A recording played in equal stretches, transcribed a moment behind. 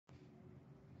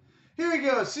Here we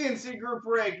go, CNC group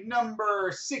break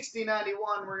number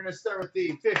 6091. We're going to start with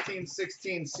the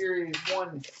 15-16 Series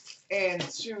 1 and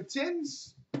 2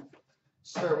 tins.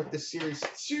 Start with the Series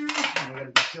 2. And we got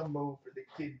a jumbo for the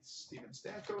kids, Steven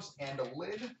Stamkos, and a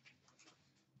lid.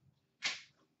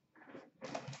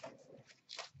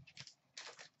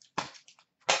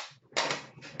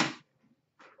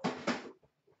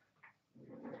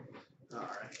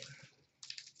 Alright.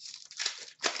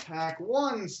 Pack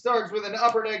 1 starts with an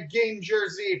Upper Deck game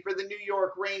jersey for the New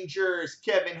York Rangers,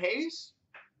 Kevin Hayes.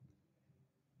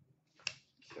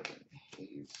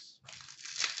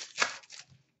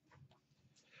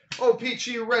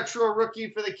 O-Pee-Chee Retro Rookie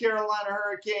for the Carolina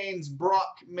Hurricanes,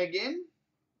 Brock McGinn.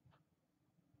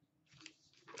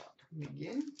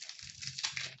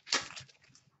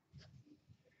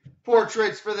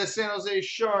 Portraits for the San Jose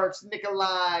Sharks,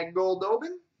 Nikolai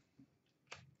Goldobin.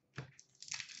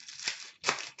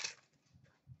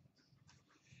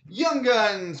 Young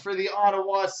Guns for the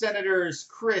Ottawa Senators,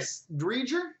 Chris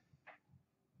Driedger.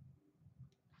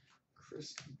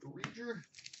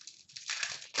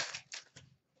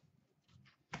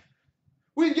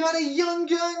 We've got a Young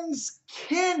Guns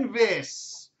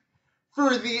canvas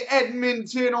for the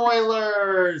Edmonton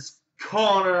Oilers,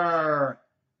 Connor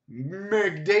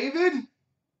McDavid.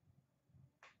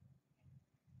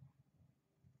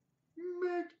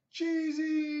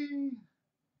 McCheesy.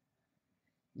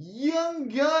 Young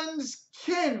Guns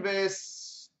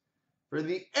canvas for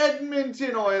the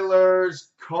Edmonton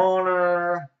Oilers,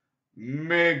 Connor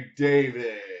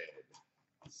McDavid.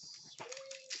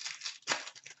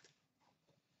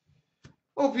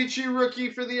 O-Pee-Chee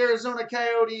Rookie for the Arizona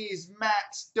Coyotes,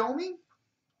 Max Domi.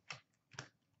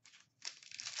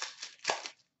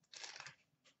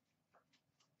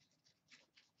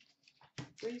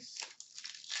 Base.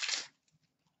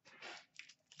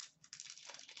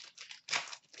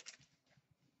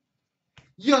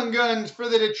 Young Guns for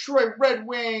the Detroit Red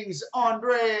Wings,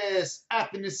 Andreas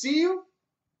Athanasiou.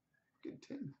 Good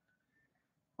tin.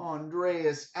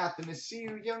 Andreas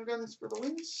Athanasiou, Young Guns for the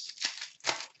Wings.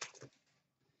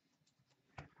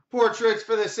 Portraits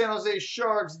for the San Jose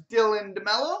Sharks, Dylan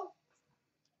DeMello.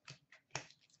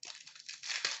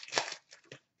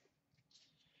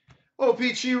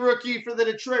 O-Pee-Chee Rookie for the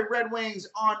Detroit Red Wings,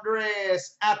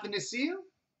 Andreas Athanasiou.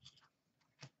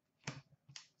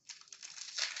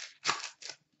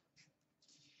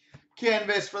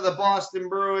 Canvas for the Boston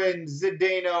Bruins,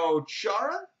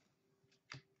 CloutsnChara.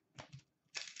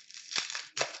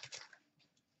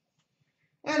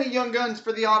 And a Young Guns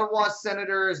for the Ottawa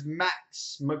Senators,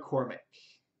 Max McCormick.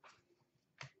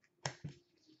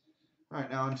 All right,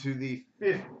 now into the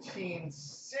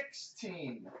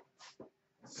 15-16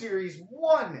 Series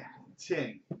 1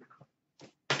 tin.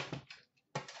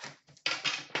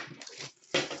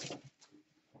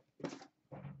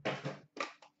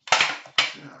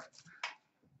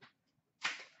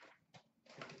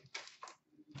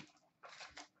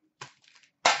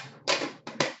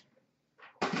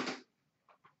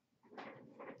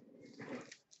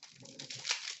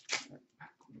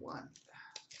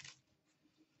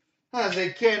 Has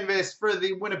a canvas for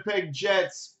the Winnipeg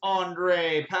Jets,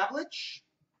 Andre Pavlich.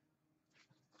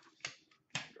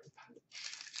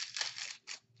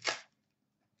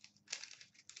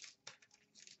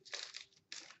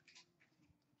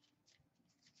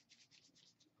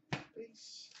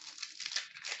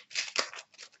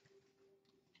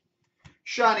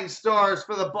 Shining Stars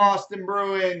for the Boston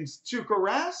Bruins, Tuukka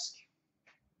Rask.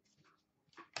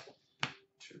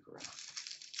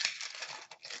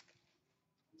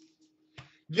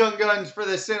 Young Guns for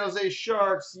the San Jose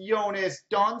Sharks, Jonas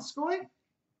Donskoy.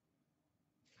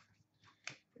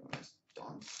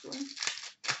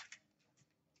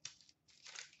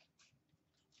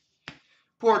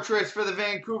 Portraits for the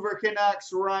Vancouver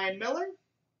Canucks, Ryan Miller.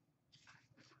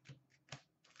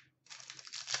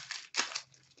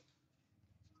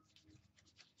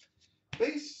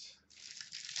 Base.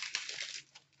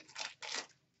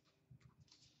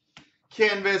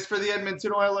 Canvas for the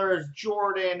Edmonton Oilers,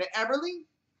 Jordan Eberle.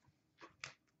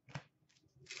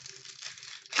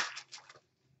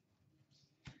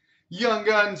 Young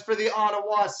Guns for the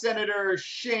Ottawa Senators,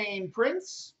 Shane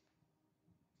Prince.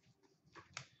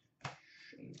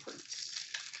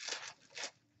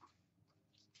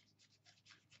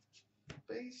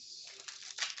 Base.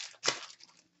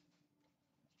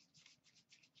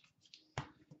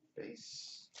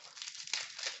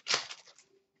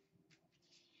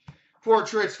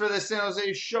 Portraits for the San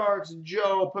Jose Sharks,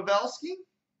 Joe Pavelski.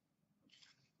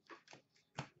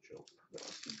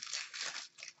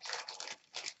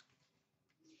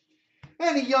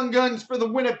 And a Young Guns for the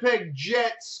Winnipeg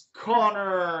Jets,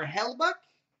 Connor Hellebuyck.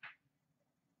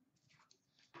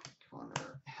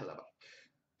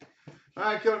 All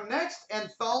right, coming next,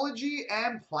 Anthology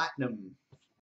and Platinum.